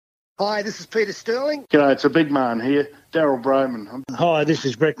Hi, this is Peter Sterling. G'day, it's a big man here, Daryl Broman. Hi, this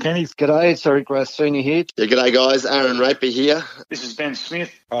is Brett Kenny. G'day, it's Eric Grass Senior here. Yeah, g'day guys, Aaron Raper here. This is Ben Smith.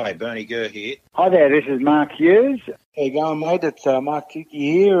 Hi, Bernie Gurr here. Hi there, this is Mark Hughes. How you going, mate? It's Mark Kiki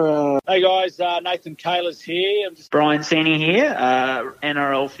here. Hey guys, Nathan Kaler's here. Brian Seni here,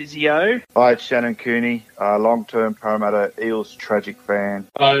 NRL physio. Hi, it's Shannon Cooney, long-term Parramatta Eels tragic fan.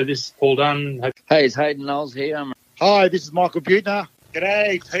 Hello, this is Paul Dunn. Hey, it's Hayden Knowles here. Hi, this is Michael Butner.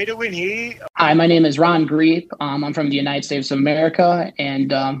 G'day, Peter Wynn here. Hi, my name is Ron Griep. I'm from the United States of America,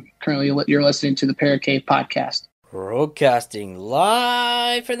 and currently you're listening to the Paracave podcast. Broadcasting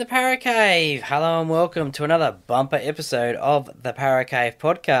live from the Paracave. Hello and welcome to another bumper episode of the Paracave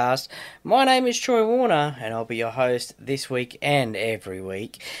podcast. My name is Troy Warner, and I'll be your host this week and every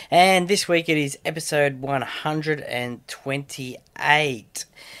week. And this week it is episode 128.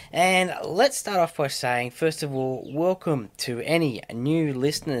 And let's start off by saying, first of all, welcome to any new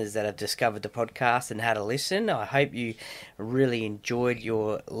listeners that have discovered the podcast and had a listen. I hope you really enjoyed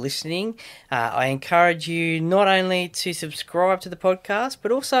your listening. I encourage you not only to subscribe to the podcast,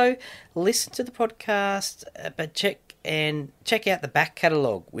 but also listen to the podcast, but check out the back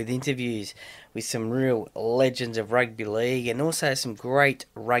catalogue with interviews with some real legends of rugby league and also some great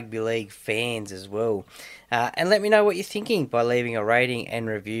rugby league fans as well. And let me know what you're thinking by leaving a rating and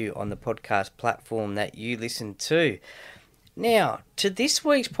review on the podcast platform that you listen to. Now, to this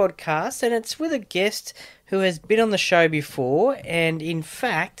week's podcast, and it's with a guest who has been on the show before, and in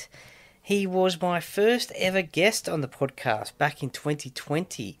fact, he was my first ever guest on the podcast back in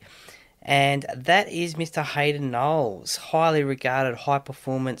 2020. And that is Mr. Hayden Knowles, highly regarded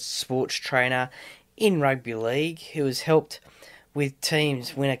high-performance sports trainer in rugby league, who has helped with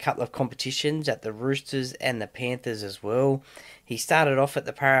teams win a couple of competitions at the Roosters and the Panthers as well. He started off at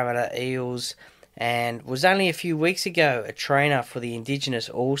the Parramatta Eels and was only a few weeks ago a trainer for the Indigenous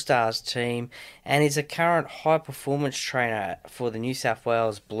All-Stars team and is a current high-performance trainer for the New South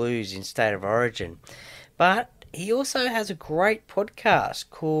Wales Blues in State of Origin. But he also has a great podcast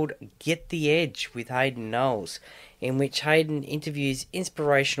called Get the Edge with Hayden Knowles, in which Hayden interviews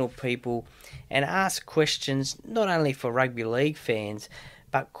inspirational people and asks questions not only for rugby league fans,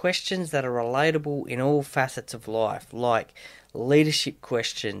 but questions that are relatable in all facets of life, like leadership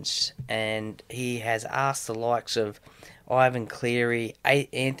questions. And he has asked the likes of Ivan Cleary,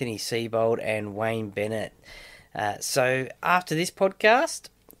 Anthony Seibold, and Wayne Bennett. So after this podcast,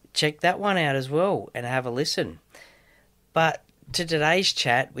 check that one out as well and have a listen. But to today's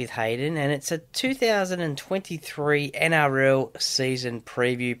chat with Hayden, and it's a 2023 NRL season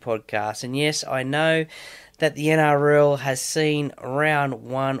preview podcast. And yes, I know that the NRL has seen round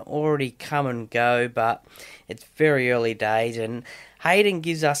one already come and go, but it's very early days, and Hayden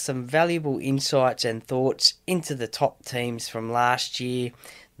gives us some valuable insights and thoughts into the top teams from last year,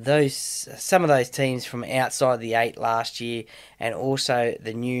 some of those teams from outside the 8 last year, and also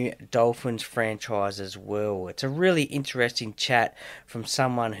the new Dolphins franchise as well. It's a really interesting chat from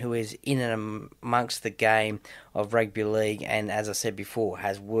someone who is in and amongst the game of rugby league, and as I said before,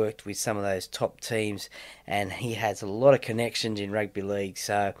 has worked with some of those top teams, and he has a lot of connections in rugby league.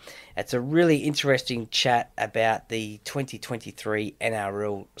 So it's a really interesting chat about the 2023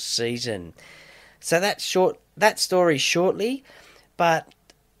 NRL season. So that story shortly, but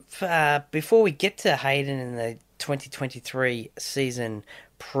before we get to Hayden and the 2023 season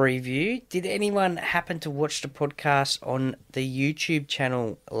preview, did anyone happen to watch the podcast on the YouTube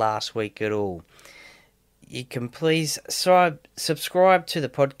channel last week at all? You can please subscribe to the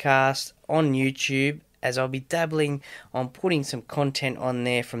podcast on YouTube, as I'll be dabbling on putting some content on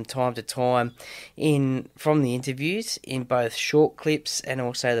there from time to time from the interviews in both short clips and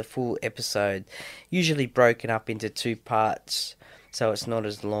also the full episode, usually broken up into 2 parts, so it's not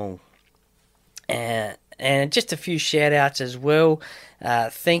as long. And just a few shout outs as well.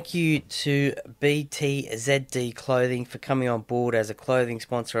 Thank you to BTZD Clothing for coming on board as a clothing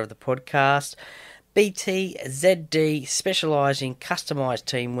sponsor of the podcast. BTZD specialise in customised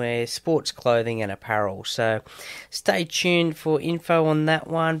teamwear, sports clothing and apparel. So stay tuned for info on that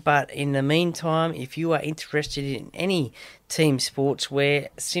one. But in the meantime, if you are interested in any team sportswear,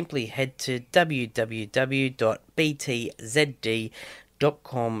 simply head to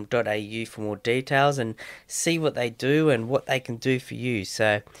www.btzd.com.au for more details and see what they do and what they can do for you.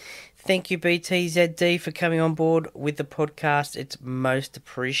 So thank you, BTZD, for coming on board with the podcast. It's most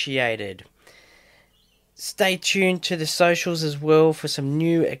appreciated. Stay tuned to the socials as well for some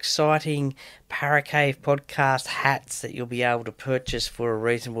new exciting Paracave podcast hats that you'll be able to purchase for a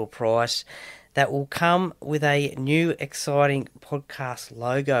reasonable price. that will come with a new exciting podcast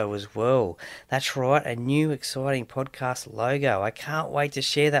logo as well. That's right, a new exciting podcast logo. I can't wait to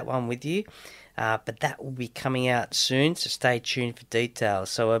share that one with you, but that will be coming out soon, so stay tuned for details.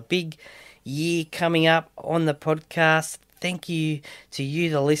 So a big year coming up on the podcast. Thank you to you,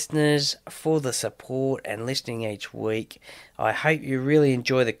 the listeners, for the support and listening each week. I hope you really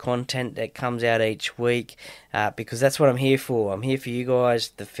enjoy the content that comes out each week, because that's what I'm here for. I'm here for you guys,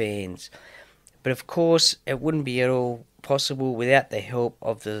 the fans. But of course, it wouldn't be at all possible without the help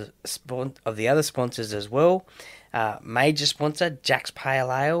of the other sponsors as well. Major sponsor, Jack's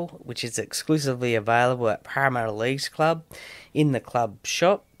Pale Ale, which is exclusively available at Parramatta Leagues Club in the club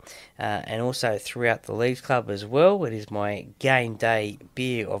shop. And also throughout the Leagues Club as well. It is my game day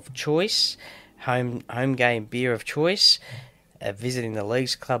beer of choice, home game beer of choice, visiting the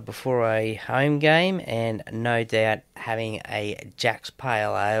Leagues Club before a home game, and no doubt having a Jack's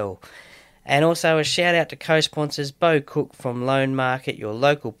Pale Ale. And also a shout out to co-sponsors Beau Cook from Loan Market, your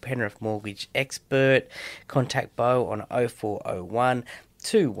local Penrith mortgage expert. Contact Beau on 0401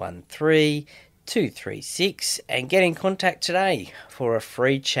 213 236 and get in contact today for a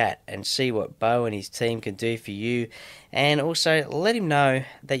free chat and see what Beau and his team can do for you, and also let him know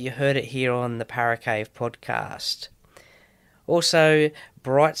that you heard it here on the Paracave podcast. Also,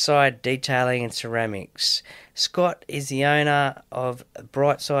 Brightside Detailing and Ceramics. Scott is the owner of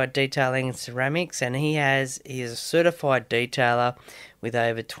Brightside Detailing and Ceramics, and he is a certified detailer with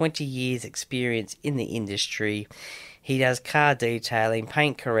over 20 years experience in the industry. He does car detailing,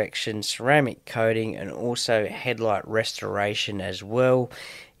 paint correction, ceramic coating, and also headlight restoration as well.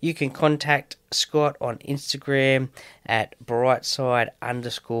 You can contact Scott on Instagram at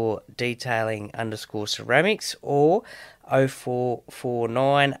brightside_detailing_ceramics or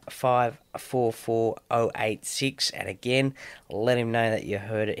 0449 544 086. And again, let him know that you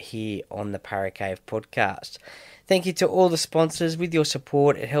heard it here on the Paracave podcast. Thank you to all the sponsors. With your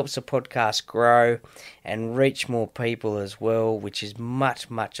support, it helps the podcast grow and reach more people as well, which is much,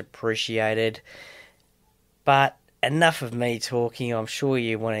 much appreciated. But enough of me talking. I'm sure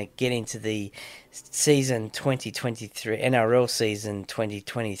you want to get into the season 2023, NRL season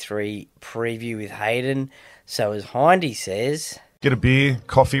 2023 preview with Hayden. So as Hindy says, get a beer,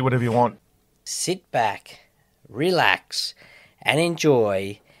 coffee, whatever you want. Sit back, relax, and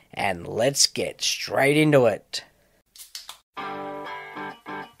enjoy, and let's get straight into it.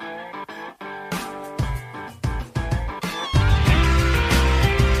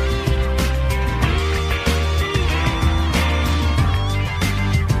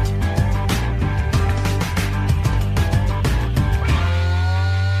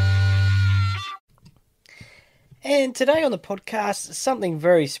 And today on the podcast, something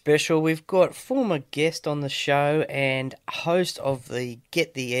very special. We've got former guest on the show and host of the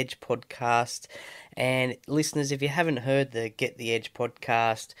Get the Edge podcast. And listeners, if you haven't heard the Get the Edge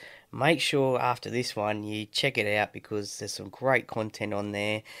podcast, make sure after this one you check it out, because there's some great content on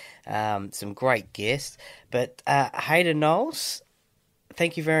there, some great guests. But Hayden Knowles,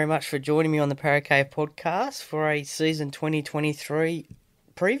 thank you very much for joining me on the Paracave podcast for a season 2023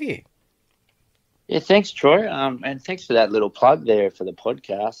 preview. Yeah, thanks, Troy. And thanks for that little plug there for the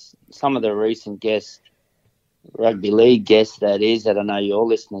podcast. Some of the recent guests, rugby league guests, that I know your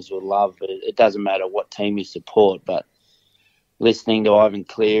listeners will love. It doesn't matter what team you support, but listening to Ivan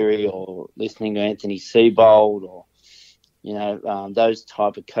Cleary or listening to Anthony Seibold or, those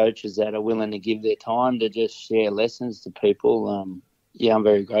type of coaches that are willing to give their time to just share lessons to people. I'm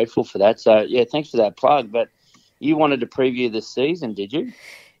very grateful for that. So, yeah, thanks for that plug. But you wanted to preview this season, did you?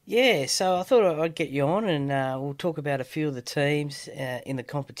 Yeah, so I thought I'd get you on and we'll talk about a few of the teams in the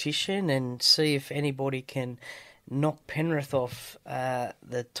competition and see if anybody can knock Penrith off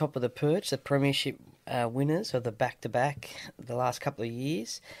the top of the perch, the premiership winners of the back-to-back the last couple of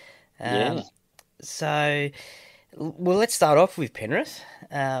years. So, well, let's start off with Penrith.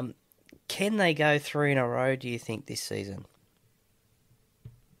 Can they go 3 in a row, do you think, this season?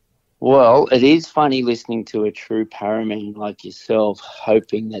 Well, it is funny listening to a true Paraman like yourself,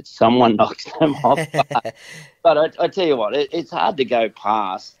 hoping that someone knocks them off. But I tell you what, it's hard to go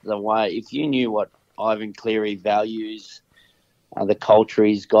past the way, if you knew what Ivan Cleary values, the culture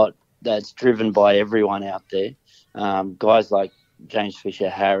he's got that's driven by everyone out there, guys like James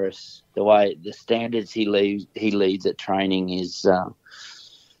Fisher-Harris, the standards he leads at training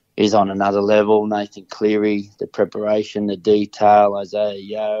is on another level. Nathan Cleary, the preparation, the detail, Isaiah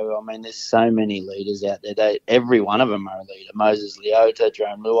Yeo. I mean, there's so many leaders out there. Every one of them are a leader. Moses Leota,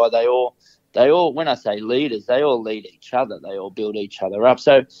 Jerome Luai, they all, when I say leaders, they all lead each other. They all build each other up.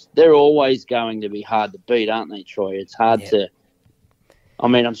 So they're always going to be hard to beat, aren't they, Troy? It's hard to, I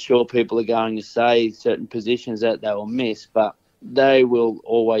mean, I'm sure people are going to say certain positions that they will miss, but they will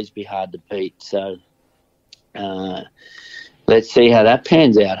always be hard to beat. So let's see how that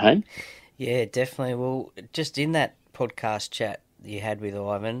pans out, hey? Yeah, definitely. Well, just in that podcast chat you had with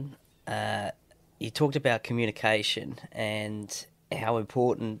Ivan, you talked about communication and how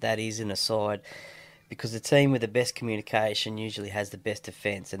important that is in a side, because the team with the best communication usually has the best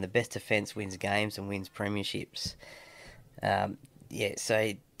defence, and the best defence wins games and wins premierships.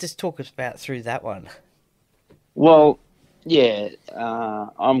 So just talk us about through that one. Well, yeah,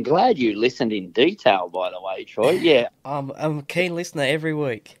 I'm glad you listened in detail, by the way, Troy. Yeah. I'm a keen listener every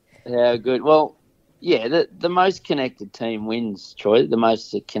week. Yeah, good. Well, yeah, the most connected team wins, Troy. The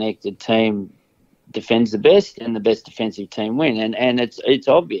most connected team defends the best, and the best defensive team win. And it's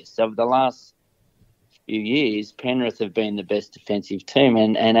obvious. Over the last few years, Penrith have been the best defensive team,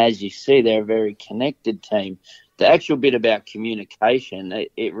 and as you see, they're a very connected team. The actual bit about communication,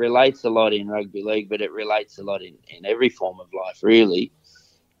 it relates a lot in rugby league, but it relates a lot in every form of life, really.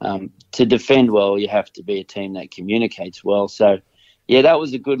 To defend well, you have to be a team that communicates well. So, yeah, that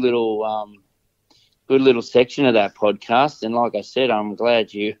was a good little section of that podcast. And like I said, I'm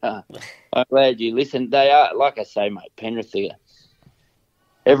glad you listened. They are, like I say, mate, Penrith.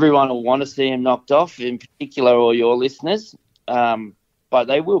 Everyone will want to see them knocked off, in particular all your listeners. But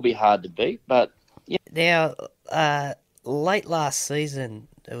they will be hard to beat. But yeah. Now, late last season,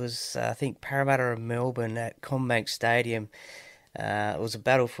 it was I think Parramatta and Melbourne at Combank Stadium. It was a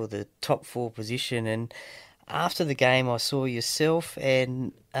battle for the top 4 position, and after the game, I saw yourself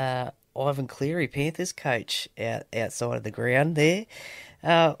and Ivan Cleary, Panthers coach, outside of the ground there.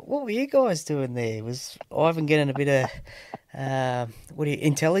 What were you guys doing there? Was Ivan getting a bit of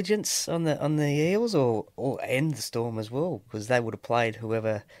intelligence on the Eels or and the Storm as well? Because they would have played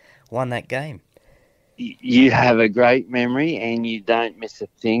whoever won that game. You have a great memory and you don't miss a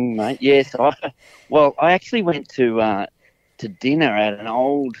thing, mate. Yes, I actually went to dinner at an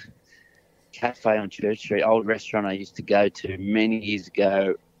old cafe on Church Street, old restaurant I used to go to many years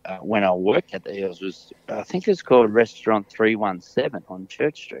ago when I worked at the Eels. I think it was called Restaurant 317 on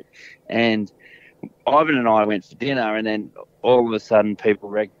Church Street. And Ivan and I went for dinner, and then all of a sudden people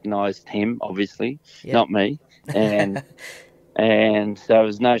recognised him, obviously, not me. And so it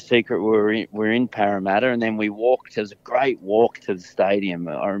was no secret we're in Parramatta, and then we walked. It was a great walk to the stadium.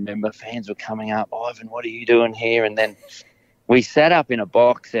 I remember fans were coming up, Ivan, what are you doing here? And then we sat up in a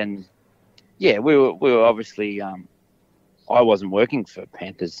box, and yeah, we were obviously. I wasn't working for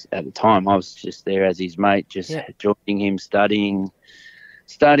Panthers at the time. I was just there as his mate, just joining him, studying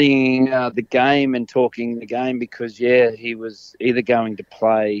the game and talking the game, because he was either going to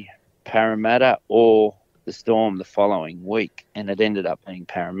play Parramatta or the Storm the following week, and it ended up being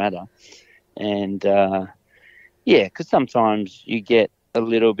Parramatta. And because sometimes you get a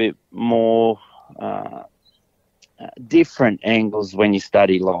little bit more different angles when you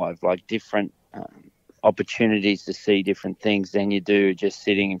study live, like different opportunities to see different things than you do just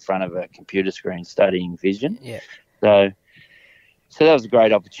sitting in front of a computer screen studying vision. Yeah. So that was a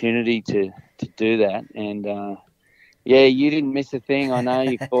great opportunity to do that. And you didn't miss a thing. I know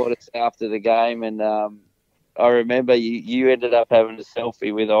you caught us after the game, and I remember you ended up having a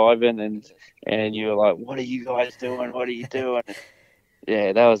selfie with Ivan, and you were like, "What are you guys doing? What are you doing?" And,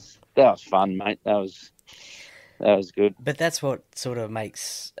 yeah, that was fun, mate. That was good. But that's what sort of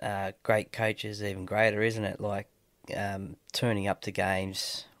makes great coaches even greater, isn't it? Like turning up to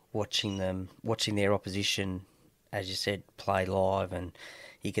games, watching their opposition, as you said, play live, and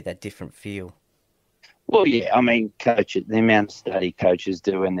you get that different feel. Well, yeah, I mean, coaches, the amount of study coaches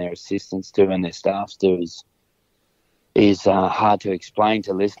do and their assistants do and their staffs do is hard to explain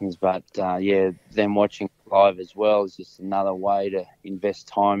to listeners. But, them watching live as well is just another way to invest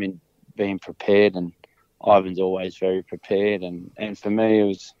time in being prepared, and Ivan's always very prepared. And for me, it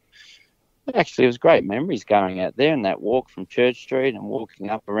was great memories going out there and that walk from Church Street and walking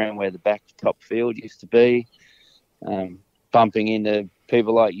up around where the back top field used to be, bumping into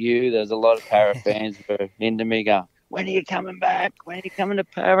people like you. There's a lot of Para fans who are into me going, "When are you coming back? When are you coming to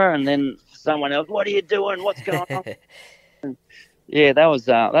Para?" And then someone else, "What are you doing? What's going on?" Yeah, that was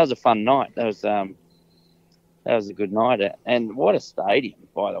a fun night. That was a good night. And what a stadium,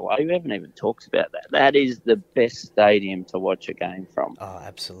 by the way. We haven't even talked about that. That is the best stadium to watch a game from. Oh,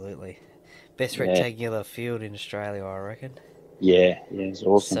 absolutely. Best rectangular field in Australia, I reckon. Yeah, it's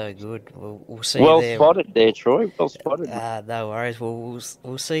awesome. So good. We'll see you there. Well spotted there, Troy. Well spotted. No worries.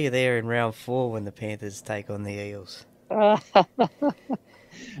 We'll see you there in round 4 when the Panthers take on the Eels.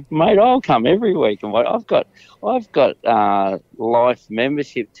 Mate, I'll come every week, and I've got life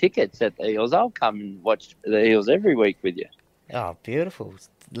membership tickets at the Eels. I'll come and watch the Eels every week with you. Oh, beautiful.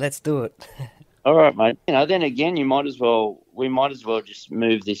 Let's do it. All right, mate. Then again, we might as well just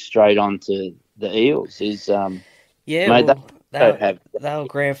move this straight on to the Eels. Yeah, Mate, they were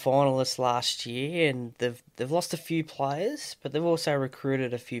grand finalists last year, and they've lost a few players, but they've also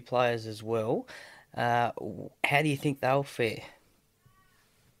recruited a few players as well. How do you think they'll fare?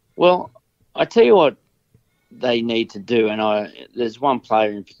 Well, I tell you what they need to do, and there's one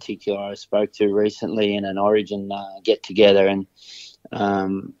player in particular I spoke to recently in an Origin get together, and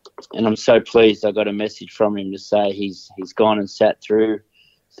I'm so pleased I got a message from him to say he's gone and sat through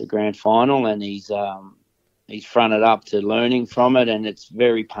the grand final, and he's fronted up to learning from it, and it's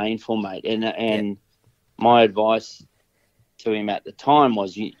very painful, mate. And my advice to him at the time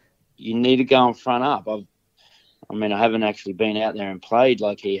was you need to go and front up. I haven't actually been out there and played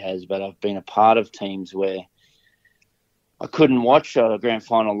like he has, but I've been a part of teams where I couldn't watch a grand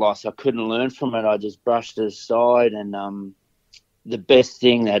final loss. I couldn't learn from it. I just brushed it aside, and the best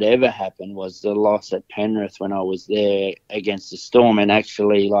thing that ever happened was the loss at Penrith when I was there against the Storm, and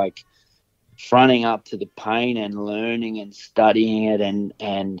actually fronting up to the pain and learning and studying it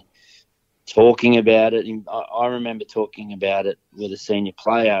and talking about it. I remember talking about it with a senior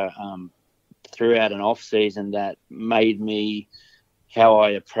player throughout an off-season that made me how I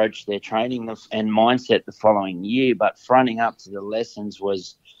approached their training and mindset the following year. But fronting up to the lessons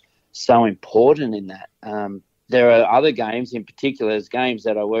was so important in that. There are other games, in particular, there's games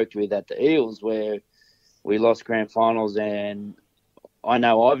that I worked with at the Eels where we lost grand finals, and I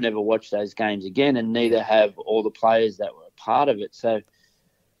know I've never watched those games again, and neither have all the players that were a part of it. So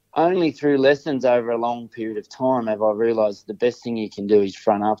only through lessons over a long period of time have I realised the best thing you can do is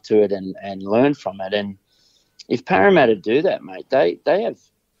front up to it and learn from it. And if Parramatta do that, mate, they have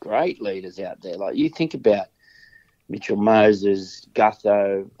great leaders out there. Like, you think about Mitchell Moses,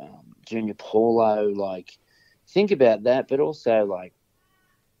 Gutho, Junior Paulo, think about that, but also,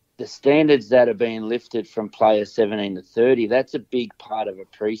 the standards that are being lifted from players 17 to 30, that's a big part of a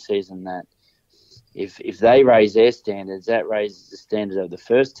preseason that if they raise their standards, that raises the standard of the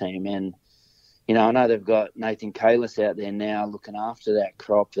first team. And, I know they've got Nathan Kalis out there now looking after that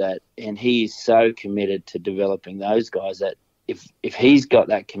crop, and he is so committed to developing those guys that if he's got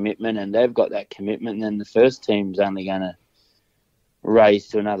that commitment and they've got that commitment, then the first team's only going to raise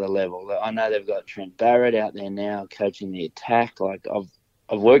to another level. I know they've got Trent Barrett out there now coaching the attack.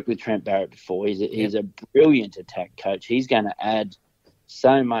 I've worked with Trent Barrett before. He's a brilliant attack coach. He's going to add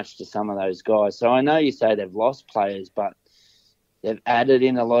so much to some of those guys. So I know you say they've lost players, but they've added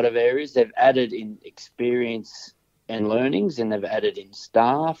in a lot of areas. They've added in experience and learnings, and they've added in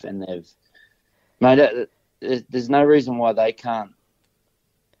staff, and there's no reason why they can't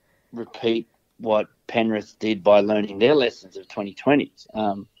repeat what Penrith did by learning their lessons of 2020.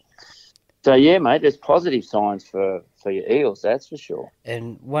 So, yeah, mate, there's positive signs for your Eels, that's for sure.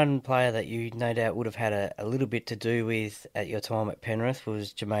 And one player that you no doubt would have had a little bit to do with at your time at Penrith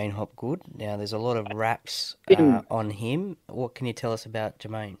was Jermaine Hopgood. Now, there's a lot of raps on him. What can you tell us about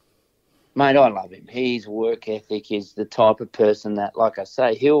Jermaine? Mate, I love him. His work ethic is the type of person that, like I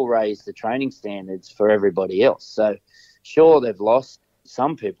say, he'll raise the training standards for everybody else. So, sure, they've lost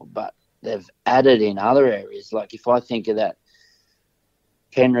some people, but they've added in other areas. Like, if I think of that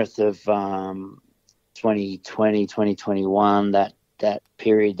Penrith of 2020, 2021, that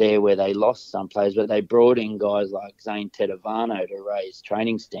period there where they lost some players, but they brought in guys like Zane Tedovano to raise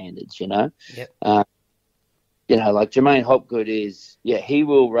training standards, Yep. Like Jermaine Hopgood he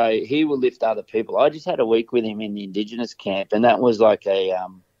will lift other people. I just had a week with him in the Indigenous camp, and that was like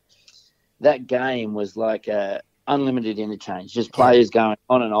that game was like a unlimited interchange, just players going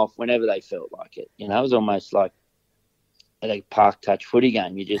on and off whenever they felt like it. It was almost like at a park touch footy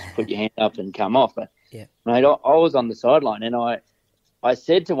game. You just put your hand up and come off. But, mate, I was on the sideline, and I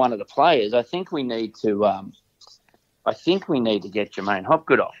said to one of the players, I think we need to get Jermaine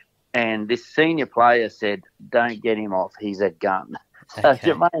Hopgood off. And this senior player said, don't get him off. He's a gun. So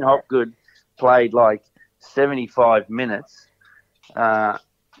Jermaine Hopgood played 75 minutes of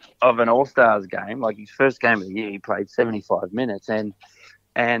an All-Stars game, his first game of the year. He played 75 minutes, and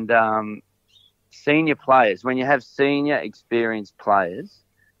senior players, when you have senior experienced players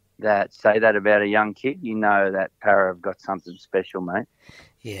that say that about a young kid, you know that Para have got something special, mate.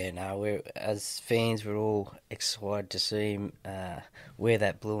 Yeah, no, as fans, we're all excited to see him wear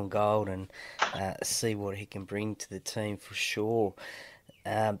that blue and gold and see what he can bring to the team for sure.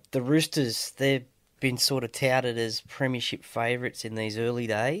 The Roosters, they've been sort of touted as premiership favourites in these early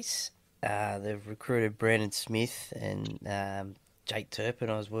days. They've recruited Brandon Smith and Jake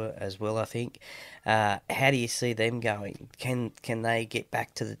Turpin as well, I think. How do you see them going? Can they get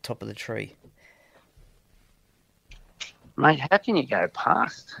back to the top of the tree? mate, how can you go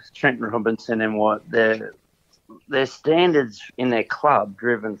past Trent Robinson and what their standards in their club,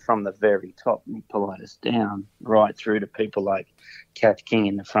 driven from the very top, Nick Politis down, right through to people like Kath King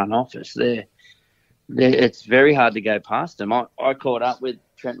in the front office. It's very hard to go past them. I caught up with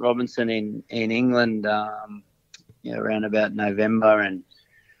Trent Robinson in England, around about November, and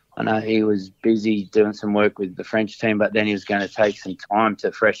I know he was busy doing some work with the French team, but then he was going to take some time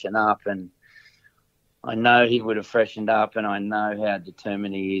to freshen up, and I know he would have freshened up, and I know how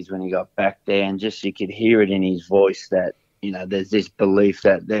determined he is when he got back there, and just you could hear it in his voice that, there's this belief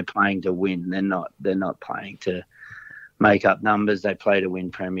that they're playing to win. They're not playing to make up numbers. They play to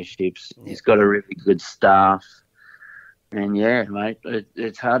win premierships. Yeah. He's got a really good staff, and yeah, mate,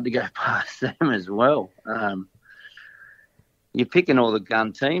 it's hard to go past them as well. You're picking all the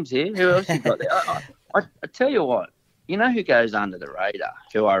gun teams here. Who else you got there? I tell you what, who goes under the radar,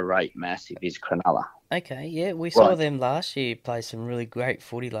 who I rate massive, is Cronulla. Okay, yeah, we saw them last year play some really great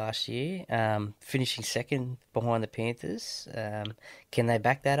footy last year, finishing second behind the Panthers. Can they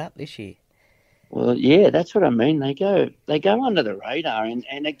back that up this year? Well, yeah, that's what I mean. They go under the radar,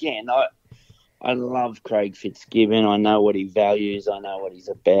 and again, I love Craig Fitzgibbon. I know what he values. I know what he's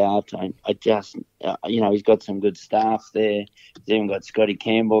about. I just, he's got some good staff there. He's even got Scotty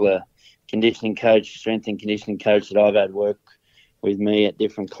Campbell, the conditioning coach, strength and conditioning coach that I've had work with me at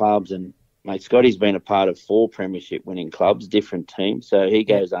different clubs. And, mate, Scotty's been a part of 4 premiership winning clubs, different teams, so he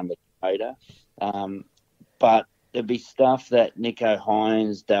goes under the radar. But there'll be stuff that Nico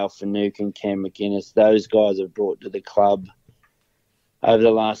Hines, Dale Finucane, Cam McInnes, those guys have brought to the club over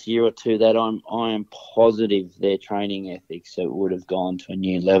the last year or two that I am positive their training ethics would have gone to a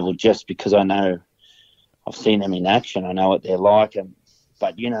new level, just because I know I've seen them in action. I know what they're like.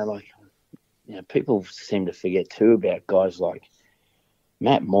 But, people seem to forget too about guys like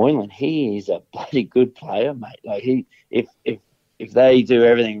Matt Moylan. He is a bloody good player, mate. Like, if they do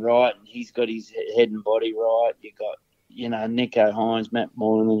everything right and he's got his head and body right, you got, Nico Hines, Matt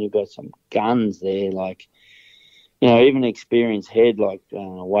Moylan, you've got some guns there, like, even an experienced head like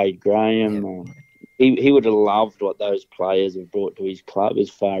Wade Graham. He would have loved what those players have brought to his club as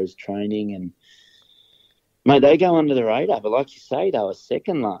far as training. And, mate, they go under the radar. But like you say, they were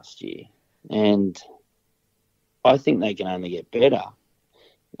second last year. And I think they can only get better.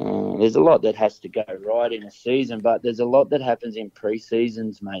 There's a lot that has to go right in a season, but there's a lot that happens in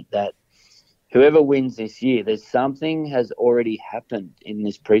pre-seasons, mate, that whoever wins this year, there's something has already happened in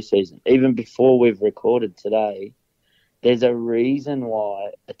this pre-season. Even before we've recorded today, there's a reason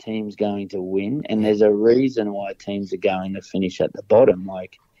why a team's going to win, and there's a reason why teams are going to finish at the bottom.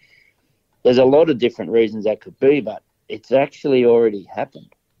 Like, there's a lot of different reasons that could be, but it's actually already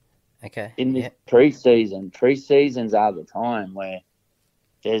happened. Okay. In this pre-seasons are the time where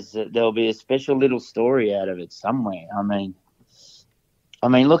there'll be a special little story out of it somewhere. I mean,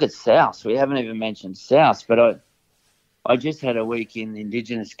 look at South. We haven't even mentioned South, but I just had a week in the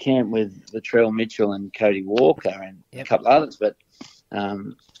Indigenous camp with Latrell Mitchell and Cody Walker and a couple others, but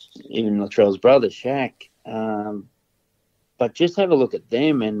even Latrell's brother, Shaq. But just have a look at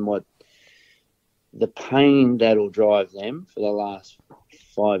them and what the pain that'll drive them for the last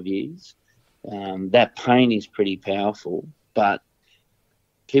 5 years. That pain is pretty powerful, but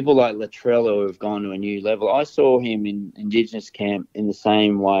people like Latrell who have gone to a new level, I saw him in Indigenous camp in the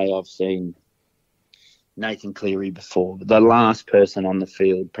same way I've seen Nathan Cleary before, the last person on the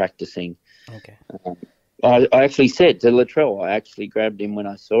field practicing. Okay. I actually said to Latrell, I actually grabbed him when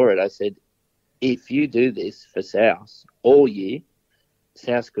I saw it. I said, if you do this for South all year,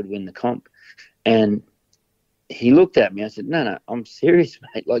 South could win the comp. And he looked at me. I said, no, I'm serious,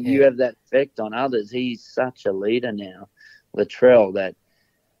 mate. Like, you have that effect on others. He's such a leader now, Latrell, that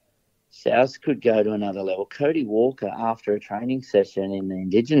South could go to another level. Cody Walker, after a training session in the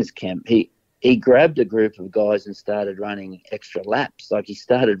Indigenous camp, he grabbed a group of guys and started running extra laps. Like, he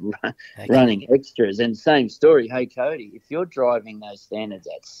started running extras. And same story. Hey, Cody, if you're driving those standards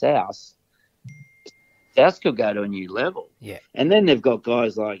at South could go to a new level. Yeah. And then they've got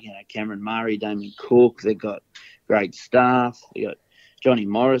guys like, Cameron Murray, Damien Cook. They've got great staff. They got Johnny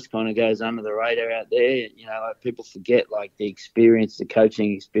Morris kind of goes under the radar out there. Like, people forget, like, the experience, the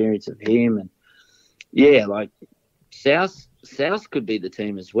coaching experience of him. And, yeah, like, South could be the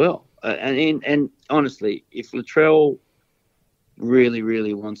team as well. And honestly, if Latrell really,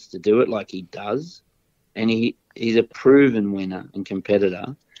 really wants to do it like he does, and he's a proven winner and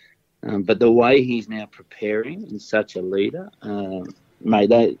competitor, but the way he's now preparing and such a leader,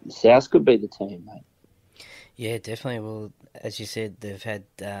 mate, South could be the team, mate. Yeah, definitely. Well, as you said, they've had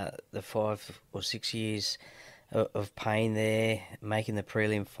the 5 or 6 years of pain there, making the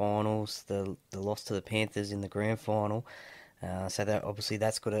prelim finals, the loss to the Panthers in the grand final. So that obviously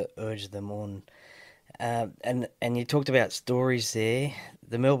that's got to urge them on. And you talked about stories there.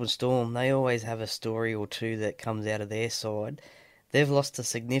 The Melbourne Storm, they always have a story or two that comes out of their side. They've lost a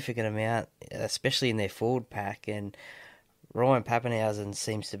significant amount, especially in their forward pack, and Ryan Papenhuyzen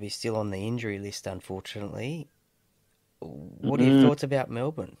seems to be still on the injury list, unfortunately. What are your thoughts about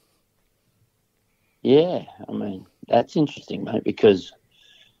Melbourne? Yeah, I mean, that's interesting, mate, because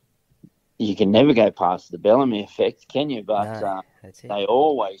you can never go past the Bellamy effect, can you? But No, that's it. they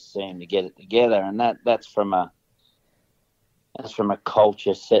always seem to get it together, and that's from a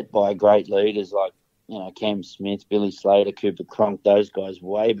culture set by great leaders like, you know, Cam Smith, Billy Slater, Cooper Cronk, those guys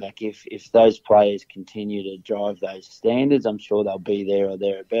way back. If those players continue to drive those standards, I'm sure they'll be there or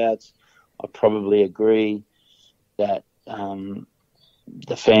thereabouts. I probably agree that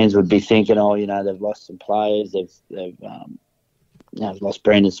the fans would be thinking, oh, you know, they've lost some players. They've lost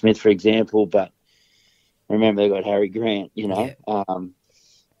Brandon Smith, for example, but remember they got Harry Grant, you know.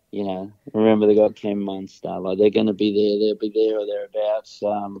 Yeah. Remember they got Cam Munster. Like, they're going to be there. They'll be there or thereabouts.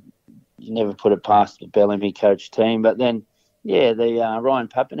 You never put it past the Bellamy coach team. But then, yeah, the Ryan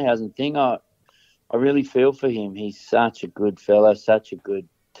Papenhuyzen thing, I really feel for him. He's such a good fellow, such a good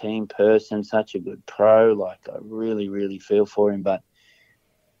team person, such a good pro. Like, I really, really feel for him. But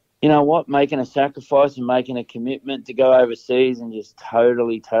you know what? Making a sacrifice and making a commitment to go overseas and just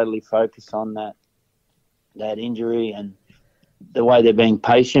totally focus on that injury and the way they're being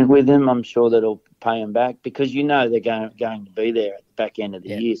patient with him, I'm sure that'll pay him back, because you know they're going to be there at the back end of the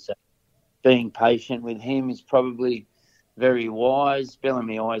year. So being patient with him is probably very wise.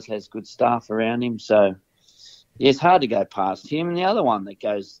 Bellamy always has good staff around him, so yeah, it's hard to go past him. And the other one that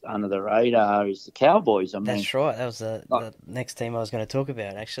goes under the radar is the Cowboys. That's right. That was the next team I was going to talk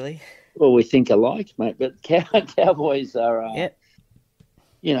about, actually. Well, we think alike, mate. But Cowboys are,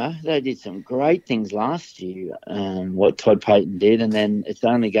 you know, they did some great things last year, what Todd Payton did, and then it's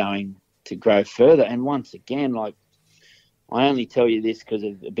only going to grow further. And once again, like, I only tell you this because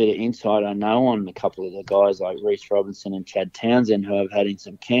of a bit of insight I know on a couple of the guys like Reece Robinson and Chad Townsend who I've had in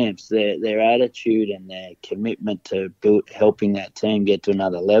some camps. Their attitude and their commitment to helping that team get to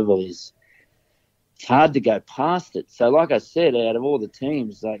another level it's hard to go past it. So, like I said, out of all the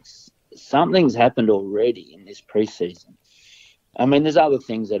teams, like, something's happened already in this preseason. I mean, there's other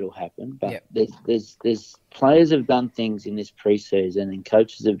things that will happen, but there's players have done things in this preseason and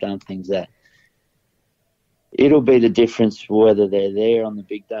coaches have done things that it'll be the difference whether they're there on the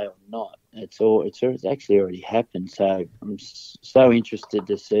big day or not. It's actually already happened. So I'm so interested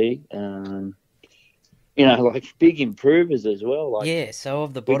to see, you know, like big improvers as well. Like, yeah. So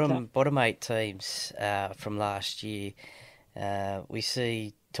of the bottom 8 teams from last year, we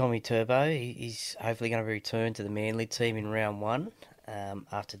see Tommy Turbo. He's hopefully going to return to the Manly team in round 1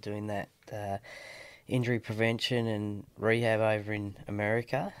 after doing that injury prevention and rehab over in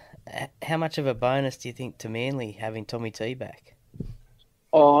America. How much of a bonus do you think to Manly having Tommy T back?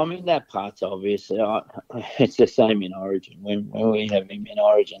 Oh, I mean, that part's obvious. It's the same in Origin. When we have him in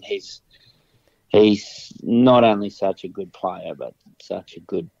Origin, he's not only such a good player, but such a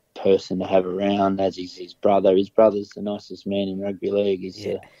good person to have around, as is his brother. His brother's the nicest man in rugby league.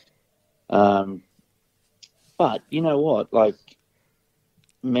 But you know what? Like,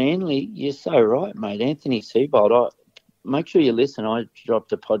 Manly, you're so right, mate. Anthony Seibold, make sure you listen. I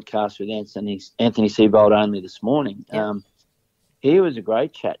dropped a podcast with Anthony Seibold only this morning. He was a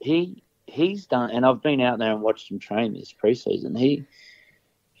great chat. He's done, and I've been out there and watched him train this preseason.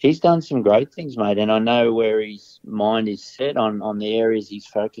 He's done some great things, mate, and I know where his mind is set on the areas he's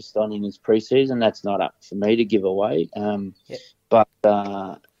focused on in his preseason. That's not up for me to give away. But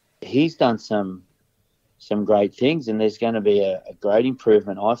he's done some great things, and there's going to be a great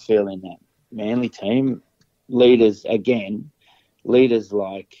improvement, I feel, in that Manly team. Leaders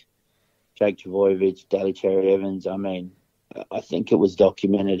like Jake Trbojevic, Daly Cherry Evans. I mean, I think it was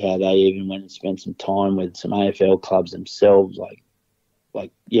documented how they even went and spent some time with some AFL clubs themselves. They've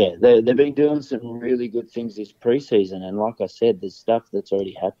been doing some really good things this preseason. And like I said, there's stuff that's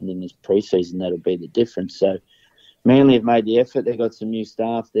already happened in this preseason that'll be the difference. So Manly have made the effort. They've got some new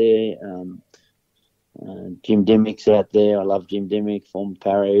staff there. Jim Dimmick's out there. I love Jim Dimmick, former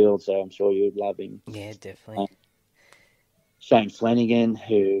Para Eel, so I'm sure you'd love him. Yeah, definitely. Shane Flanagan,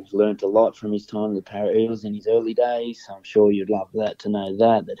 who learnt a lot from his time with the Para Eels in his early days. I'm sure you'd love that to know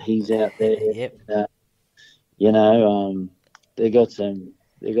that he's out there. Yep. They got some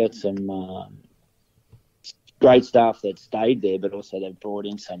great staff that stayed there, but also they've brought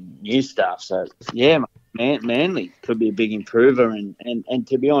in some new staff. So, yeah, Manly could be a big improver. And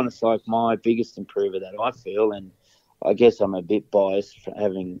to be honest, like my biggest improver that I feel, and I guess I'm a bit biased for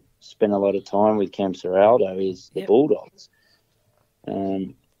having spent a lot of time with Cam Serraldo, is the Bulldogs.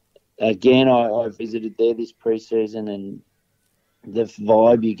 Again, I visited there this pre-season, and the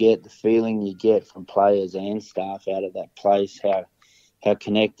vibe you get, the feeling you get from players and staff out of that place, how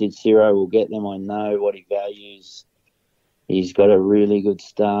connected Ciro will get them. I know what he values. He's got a really good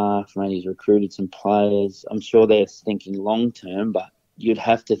staff, and he's recruited some players. I'm sure they're thinking long-term, but you'd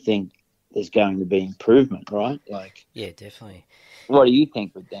have to think there's going to be improvement, right? Like, yeah, definitely. What do you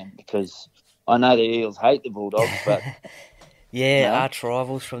think with them? Because I know the Eels hate the Bulldogs, but... Yeah, arch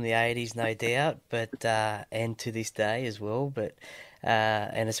rivals from the 80s, no doubt, but and to this day as well. But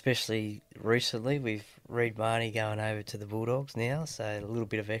and especially recently, we've Reid Marnie going over to the Bulldogs now, so a little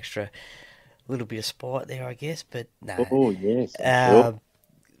bit of spite there, I guess. But no. Oh yes, sure.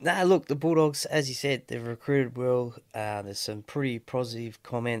 No, look, the Bulldogs, as you said, they've recruited well. There's some pretty positive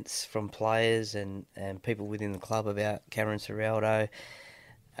comments from players and people within the club about Cameron Ciraldo.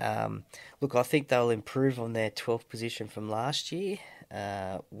 Look, I think they'll improve on their 12th position from last year.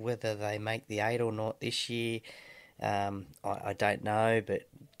 Whether they make the 8 or not this year, I don't know, but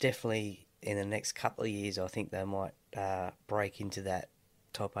definitely in the next couple of years, I think they might break into that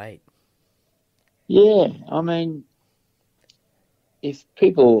top 8. Yeah, I mean, if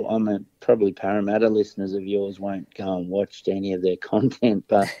people, probably Parramatta listeners of yours won't go and watch any of their content,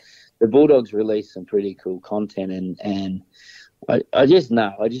 but the Bulldogs release some pretty cool content, and I just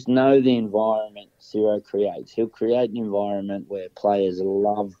know the environment Ciro creates. He'll create an environment where players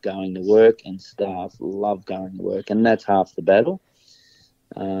love going to work and staff love going to work, and that's half the battle.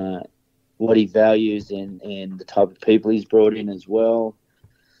 What he values and the type of people he's brought in as well,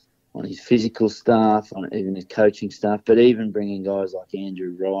 on his physical staff, on even his coaching staff, but even bringing guys like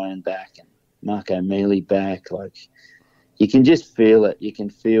Andrew Ryan back and Mark O'Mealy back, like you can just feel it. You can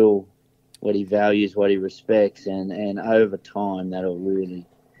feel what he values, what he respects, and over time that'll really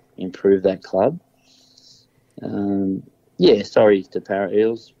improve that club. Sorry to Para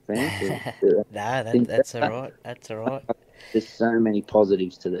Eels fans. No, that's all right. That's all right. There's so many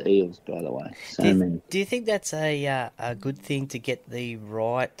positives to the Eels, by the way. Many. Do you think that's a good thing to get the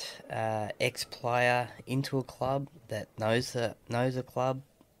right ex-player into a club that knows the club?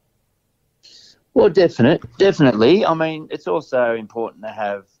 Well, definitely. I mean, it's also important to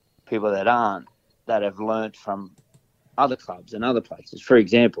have people that have learnt from other clubs and other places. For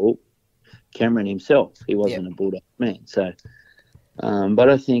example, Cameron himself, he wasn't a Bulldog man. So, but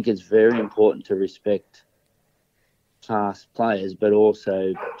I think it's very important to respect past players, but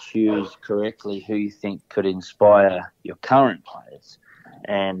also choose correctly who you think could inspire your current players.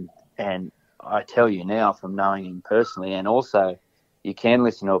 And I tell you now, from knowing him personally, and also you can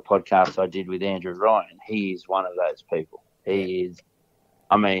listen to a podcast I did with Andrew Ryan. He is one of those people. He's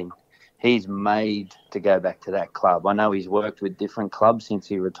made to go back to that club. I know he's worked with different clubs since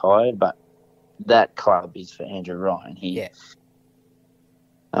he retired, but that club is for Andrew Ryan.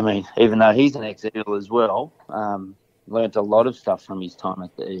 Even though he's an ex-Eel as well, learnt a lot of stuff from his time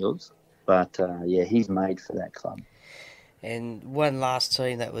at the Eels. But, he's made for that club. And one last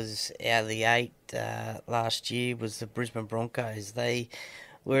team that was out of the 8 last year was the Brisbane Broncos. They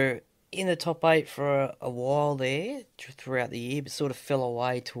were in the top 8 for a while there throughout the year, but sort of fell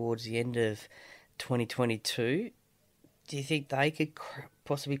away towards the end of 2022. Do you think they could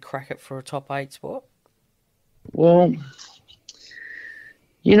possibly crack it for a top 8 spot? Well,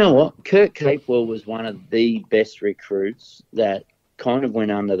 you know what? Kurt Capewell was one of the best recruits that kind of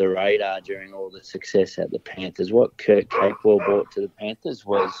went under the radar during all the success at the Panthers. What Kurt Capewell brought to the Panthers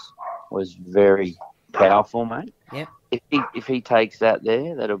was very powerful, mate. Yeah. If he takes that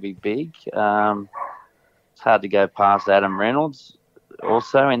there, that'll be big. It's hard to go past Adam Reynolds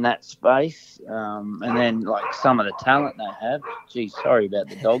also in that space. And then, like, some of the talent they have. Geez, sorry about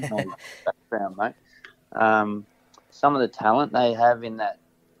the dog noise background, mate. Some of the talent they have in that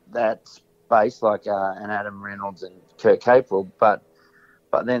space, like an Adam Reynolds and Kurt Capewell. But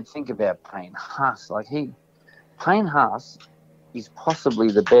then think about Payne Haas. Payne Haas is possibly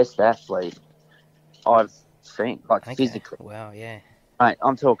the best athlete I've seen, physically. Wow, yeah. Mate,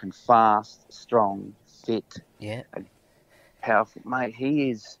 I'm talking fast, strong, fit. Yeah. Powerful. Mate,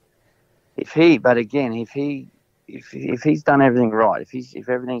 he is, if he's done everything right, he's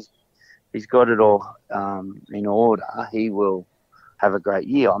got it all in order, he will have a great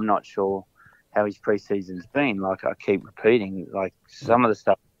year. I'm not sure how his pre-season's been. Like I keep repeating, like some of the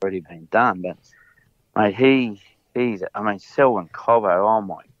stuff's already been done, but mate, Selwyn Cobbo, oh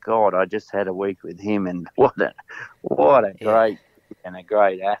my God, I just had a week with him, and what a great and a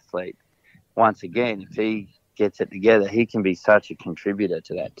great athlete. Once again, if he gets it together, he can be such a contributor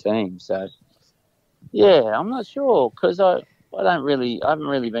to that team. So, yeah, I'm not sure because I haven't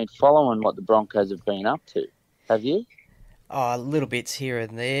really been following what the Broncos have been up to. Have you? Oh, little bits here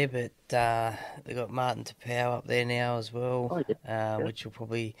and there, but they've got Martin Tapau up there now as well, which he'll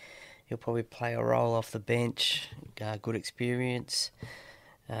probably play a role off the bench. Good experience.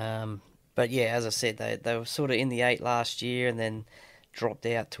 But yeah, as I said, they were sort of in the 8 last year and then dropped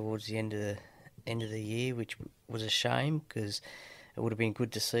out towards the end of the year, which was a shame because it would have been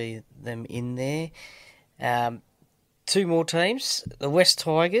good to see them in there. 2 more teams, the West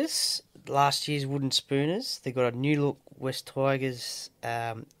Tigers, last year's Wooden Spooners. They've got a new look West Tigers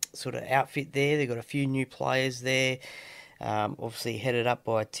sort of outfit there. They've got a few new players there. Obviously headed up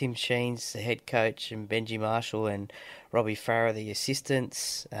by Tim Sheens, the head coach, and Benji Marshall and Robbie Farah, the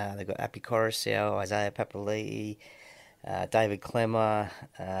assistants. They've got Api Coruscant, Isaiah Papali'i, David Clemmer,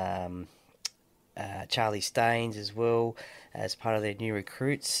 Charlie Staines as well as part of their new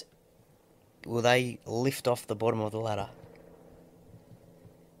recruits. Will they lift off the bottom of the ladder?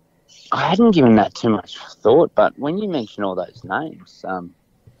 I hadn't given that too much thought, but when you mention all those names,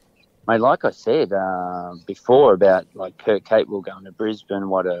 mate, like I said before about like Kurt Capewell going to Brisbane,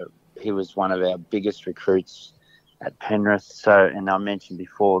 he was one of our biggest recruits at Penrith. So, and I mentioned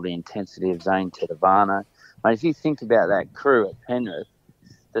before the intensity of Zane Tedavano. Mate, if you think about that crew at Penrith,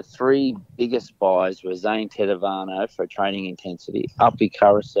 the 3 biggest buys were Zane Tedavano for training intensity, Api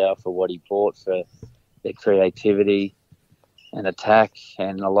Coruscant for what he brought for their creativity and attack,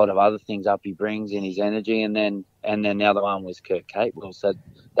 and a lot of other things Api brings in his energy, and then the other one was Kurt Capewell. So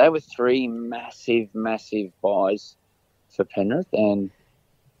they were 3 massive buys for Penrith, and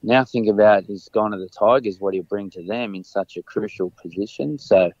now think about he's gone to the Tigers, what he'll bring to them in such a crucial position.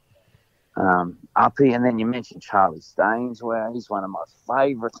 So Uppy, and then you mentioned Charlie Staines. Well, he's one of my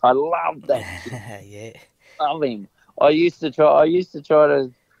favourites. I love that kid. Yeah, love him. I used to say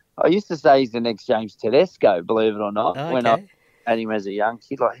he's the next James Tedesco, believe it or not. Okay. When I had him as a young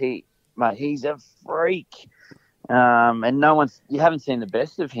kid, he's a freak. And you haven't seen the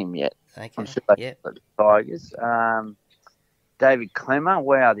best of him yet. Okay. I'm sure the Tigers. David Clemmer,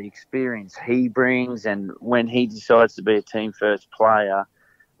 wow, the experience he brings, and when he decides to be a team first player,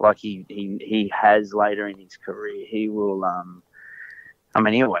 like he has later in his career, he will.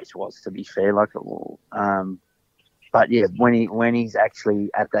 He always was, to be fair. But yeah, when he's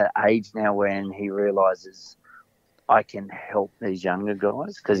actually at that age now, when he realizes I can help these younger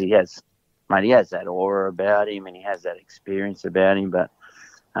guys, because he has that aura about him and he has that experience about him.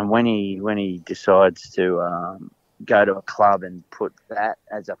 And when he decides to go to a club and put that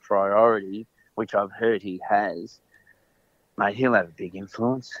as a priority, which I've heard he has, mate, he'll have a big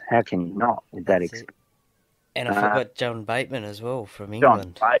influence. How can you not with that experience? And I forgot John Bateman as well from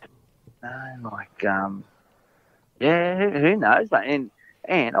England. John Bateman. Who knows?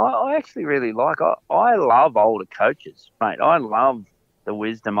 And I actually really I love older coaches, mate. I love the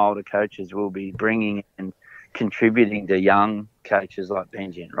wisdom older coaches will be bringing and contributing to young coaches like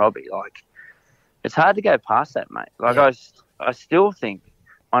Benji and Robbie. It's hard to go past that, mate. I still think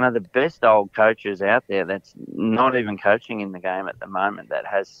one of the best old coaches out there that's not even coaching in the game at the moment that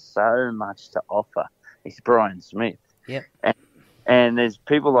has so much to offer is Brian Smith. Yep. And there's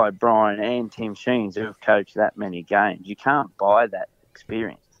people like Brian and Tim Sheens who have coached that many games. You can't buy that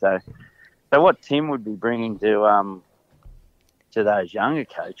experience. So what Tim would be bringing to those younger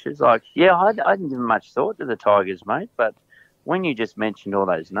coaches, I didn't give much thought to the Tigers, mate. But when you just mentioned all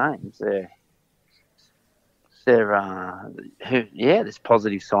those names, there's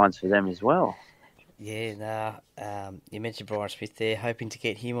positive signs for them as well. Yeah, you mentioned Brian Smith there, hoping to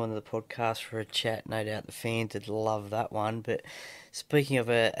get him on the podcast for a chat. No doubt the fans would love that one. But speaking of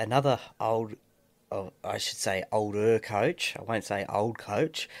another older coach, I won't say old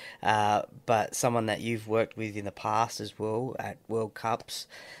coach, but someone that you've worked with in the past as well at World Cups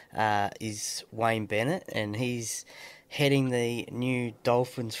is Wayne Bennett, and he's heading the new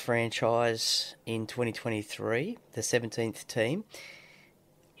Dolphins franchise in 2023, the 17th team.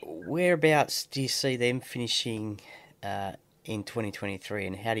 Whereabouts do you see them finishing in 2023,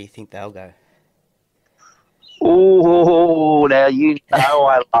 and how do you think they'll go? Oh, now you know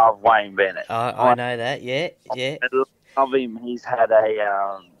I love Wayne Bennett. I know that, yeah. I love him. He's had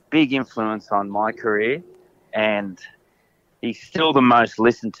a big influence on my career, and he's still the most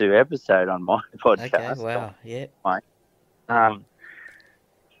listened to episode on my podcast. Okay, wow, yeah.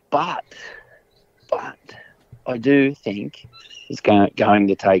 But I do think it's going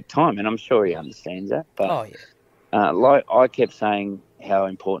to take time, and I'm sure he understands that. But like I kept saying how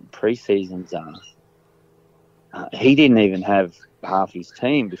important pre-seasons are. He didn't even have half his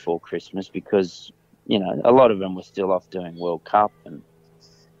team before Christmas because, you know, a lot of them were still off doing World Cup and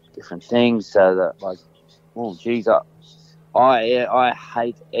different things. So that, like, oh, geez, I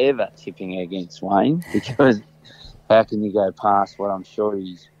hate ever tipping against Wayne because how can you go past what I'm sure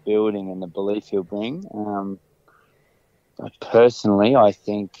he's building and the belief he'll bring? But personally, I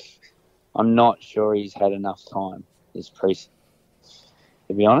think I'm not sure he's had enough time this pre-season,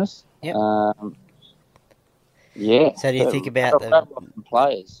 to be honest. Yep. Yeah. So do you think about the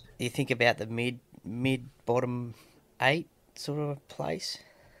players? Do you think about the mid bottom 8 sort of place?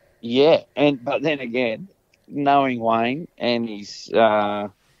 Yeah, but then again, knowing Wayne and his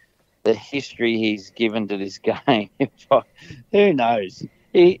the history he's given to this game, who knows?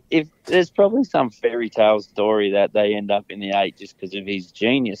 If there's probably some fairy tale story that they end up in the 8 just because of his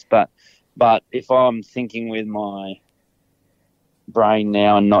genius, but if I'm thinking with my brain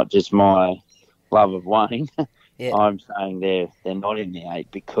now and not just my love of Wayne, yeah. I'm saying they're not in the 8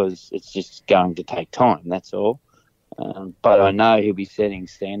 because it's just going to take time. That's all. But I know he'll be setting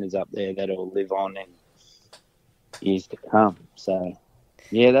standards up there that'll live on in years to come. So,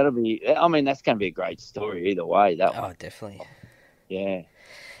 yeah, that's going to be a great story either way. Oh, definitely. Yeah.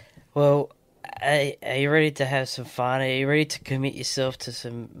 Well, are you ready to have some fun? Are you ready to commit yourself to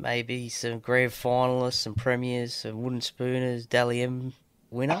some grand finalists, some premiers, some wooden spooners, Dally M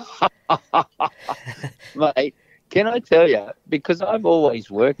winner? Mate, can I tell you, because I've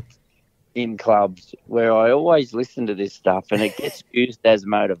always worked in clubs where I always listen to this stuff and it gets used as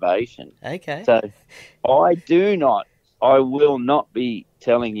motivation. Okay. So I will not be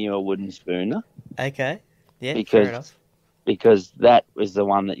telling you a wooden spooner. Okay. Yeah, fair enough. Because that was the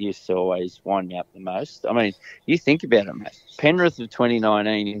one that used to always wind me up the most. I mean, you think about it, mate. Penrith of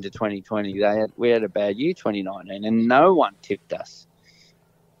 2019 into 2020, we had a bad year 2019 and no one tipped us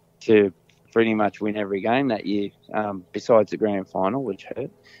to pretty much win every game that year, besides the grand final, which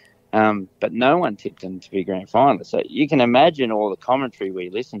hurt. But no one tipped them to be grand finalists. So you can imagine all the commentary we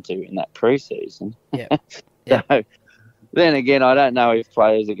listened to in that pre-season. Yeah. So then again, I don't know if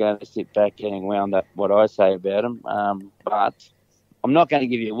players are going to sit back getting wound up what I say about them. But I'm not going to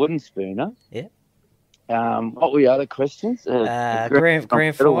give you a wooden spooner. Yeah. What were your other questions? Grand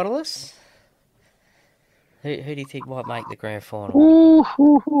finalists? Who do you think might make the grand final?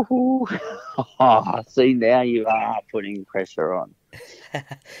 Oh, see, now you are putting pressure on.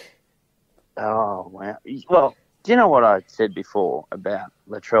 Oh, wow. Well, do you know what I said before about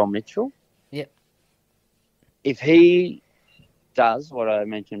Latrell Mitchell? Yep. If he does what I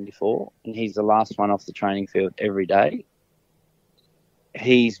mentioned before, and he's the last one off the training field every day,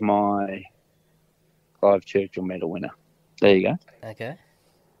 he's my Clive Churchill medal winner. There you go. Okay.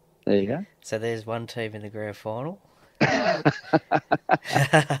 There you go. So there's one team in the grand final.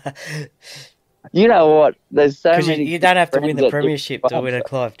 You know what? There's so many. You don't have to win the premiership to win a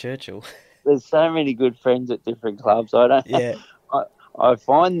Clive Churchill. There's so many good friends at different clubs. I don't. Yeah. I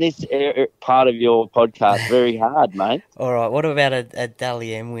find this part of your podcast very hard, mate. All right. What about a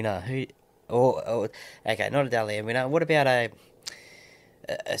Dally M winner? Okay, not a Dally M winner. What about a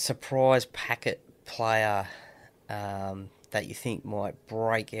surprise packet player that you think might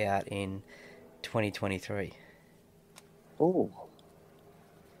break out in 2023? Oh,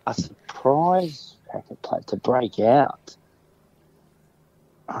 a surprise packet player to break out.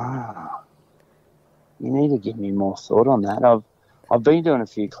 You need to give me more thought on that. I've been doing a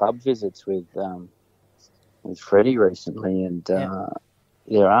few club visits with Freddie recently, and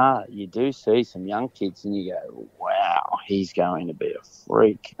you do see some young kids, and you go, "Wow, he's going to be a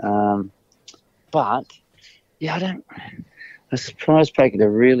freak." But yeah, a surprise packet to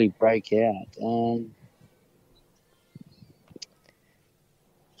really break out.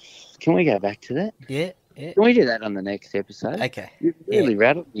 Can we go back to that? Yeah. Yeah. Can we do that on the next episode? Okay. You really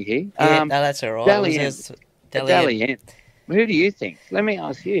rattled me here. Yeah, no, that's all right. Dally M. Who do you think? Let me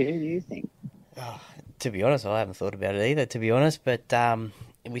ask you. Who do you think? Oh, to be honest, I haven't thought about it either, to be honest. But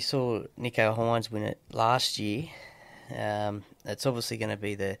we saw Nico Hines win it last year. It's obviously going to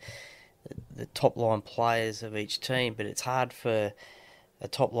be the top-line players of each team, but it's hard for a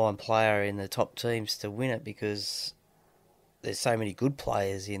top-line player in the top teams to win it because there's so many good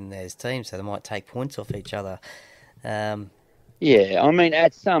players in those teams, so they might take points off each other. Yeah, I mean,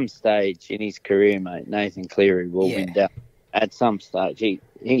 at some stage in his career, mate, Nathan Cleary will win that. At some stage,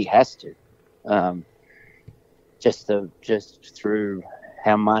 he has to, just through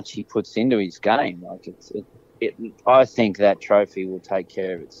how much he puts into his game. Like I think that trophy will take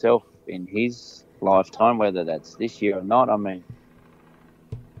care of itself in his lifetime, whether that's this year or not. I mean,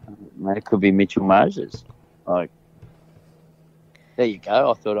 it could be Mitchell Moses. Like, There you go.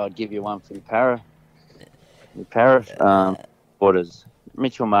 I thought I'd give you one for the Parrot. Waters.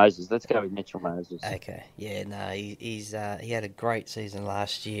 Mitchell Moses. Let's go with Mitchell Moses. Okay. Yeah, no, he had a great season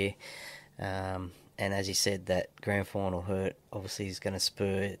last year. And as you said, that grand final hurt obviously is going to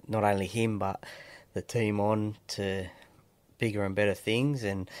spur not only him but the team on to bigger and better things,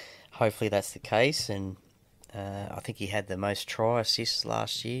 and hopefully that's the case. And I think he had the most try assists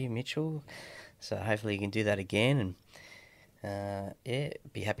last year, Mitchell. So hopefully he can do that again, and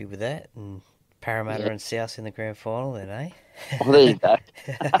be happy with that. And Parramatta and South in the grand final then, eh? Well, there you go.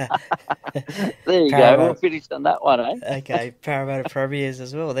 There you go. We'll finish on that one, eh? Okay, Parramatta Premiers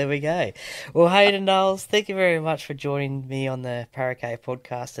as well. There we go. Well, Hayden Knowles, thank you very much for joining me on the Paracave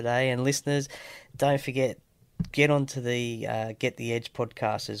podcast today. And listeners, don't forget, get onto the Get the Edge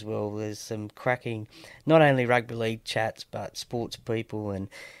podcast as well. There's some cracking, not only rugby league chats, but sports people and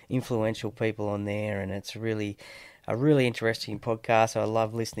influential people on there. And it's really a really interesting podcast. I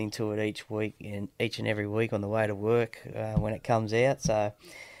love listening to it each and every week on the way to work when it comes out. So,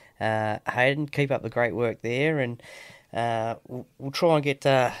 Hayden, keep up the great work there, and we'll try and get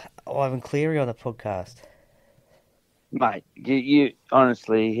Ivan Cleary on the podcast. Mate, you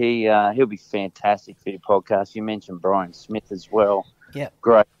honestly, he'll be fantastic for your podcast. You mentioned Brian Smith as well. Yeah,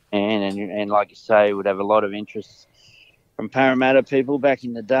 great man, and like you say, would have a lot of interest from Parramatta people back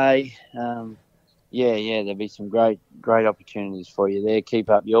in the day. There'll be some great opportunities for you there. Keep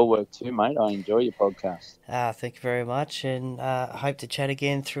up your work too, mate. I enjoy your podcast. Thank you very much, and hope to chat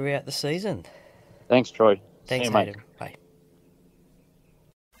again throughout the season. Thanks, Troy. Thanks, See you, Hayden. Mate. Bye.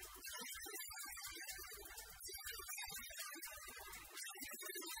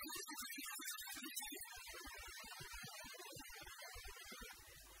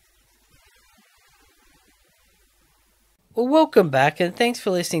 Well, welcome back, and thanks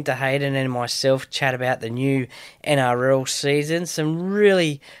for listening to Hayden and myself chat about the new NRL season. Some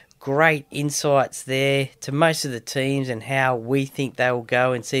really great insights there to most of the teams and how we think they will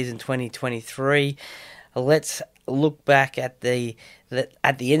go in season 2023. Let's look back at the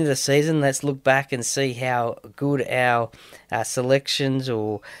end of the season. Let's look back and see how good our selections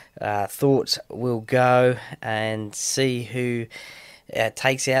or thoughts will go, and see who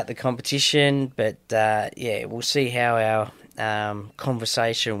takes out the competition. But we'll see how our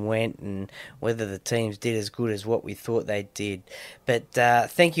conversation went and whether the teams did as good as what we thought they did. But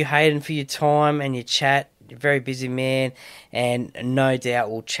thank you, Hayden, for your time and your chat. You're a very busy man, and no doubt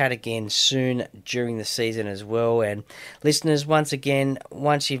we'll chat again soon during the season as well. And listeners, once again,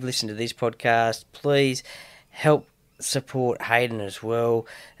 once you've listened to this podcast, please help support Hayden as well.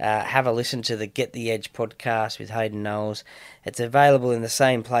 Have a listen to the Get the Edge podcast with Hayden Knowles. It's available in the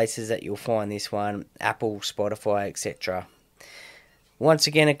same places that you'll find this one: Apple, Spotify, etc. Once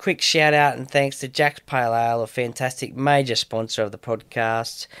again, a quick shout out and thanks to Jack's Pale Ale, a fantastic major sponsor of the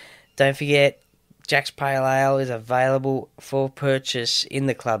podcast. Don't forget, Jack's Pale Ale is available for purchase in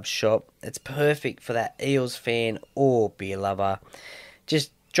the club shop. It's perfect for that Eels fan or beer lover.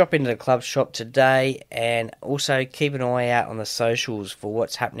 Just drop into the club shop today, and also keep an eye out on the socials for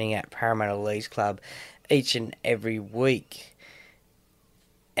what's happening at Parramatta Leagues Club each and every week.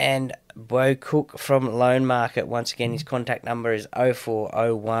 And Beau Cook from Loan Market, once again, his contact number is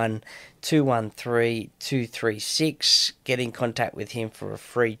 0401 213 236. Get in contact with him for a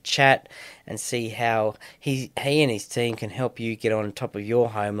free chat and see how he and his team can help you get on top of your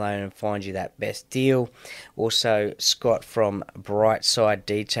home loan and find you that best deal. Also, Scott from Brightside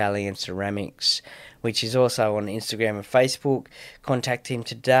Detailing and Ceramics, which is also on Instagram and Facebook. Contact him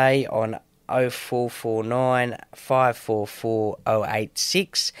today on 0449 544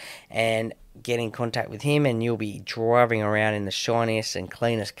 086 and get in contact with him, and you'll be driving around in the shiniest and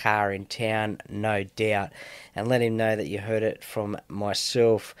cleanest car in town, no doubt. And let him know that you heard it from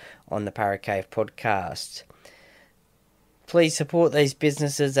myself on the Paracave podcast. Please support these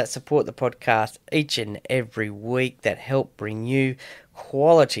businesses that support the podcast each and every week, that help bring you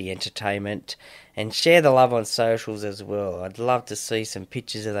quality entertainment, and share the love on socials as well. I'd love to see some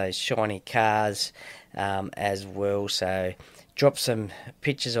pictures of those shiny cars as well. So drop some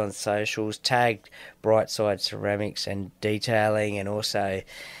pictures on socials, tag Brightside Ceramics and Detailing, and also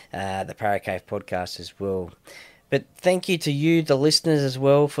the Paracave podcast as well. But thank you to you, the listeners, as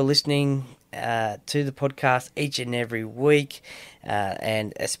well, for listening to the podcast each and every week,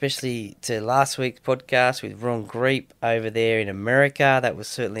 and especially to last week's podcast with Ron Greep over there in America. That was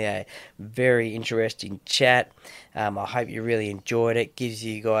certainly a very interesting chat. I hope you really enjoyed it. Gives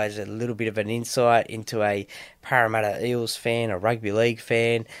you guys a little bit of an insight into a Parramatta Eels fan, a rugby league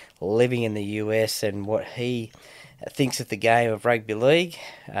fan living in the US, and what he thinks of the game of rugby league,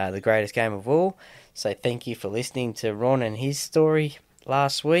 the greatest game of all. So thank you for listening to Ron and his story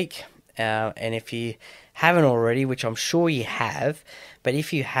last week. And if you haven't already, which I'm sure you have, but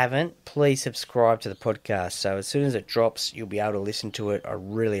if you haven't, please subscribe to the podcast. So as soon as it drops, you'll be able to listen to it. I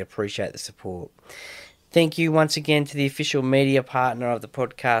really appreciate the support. Thank you once again to the official media partner of the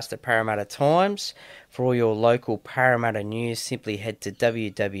podcast at Parramatta Times. For all your local Parramatta news, simply head to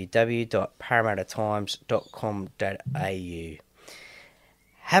www.parramattatimes.com.au.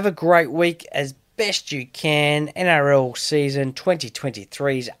 Have a great week as best you can. NRL season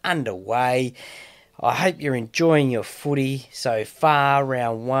 2023 is underway. I hope you're enjoying your footy so far.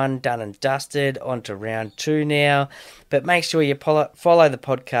 Round 1 done and dusted. On to round 2 now. But make sure you follow the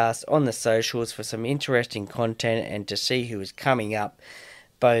podcast on the socials for some interesting content and to see who is coming up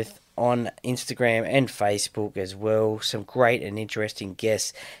both on Instagram and Facebook as well. Some great and interesting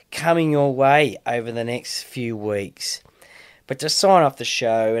guests coming your way over the next few weeks. But to sign off the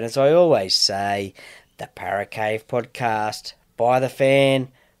show, and as I always say, the Para Cave podcast, by the fan,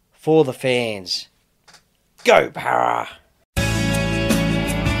 for the fans. Go Para!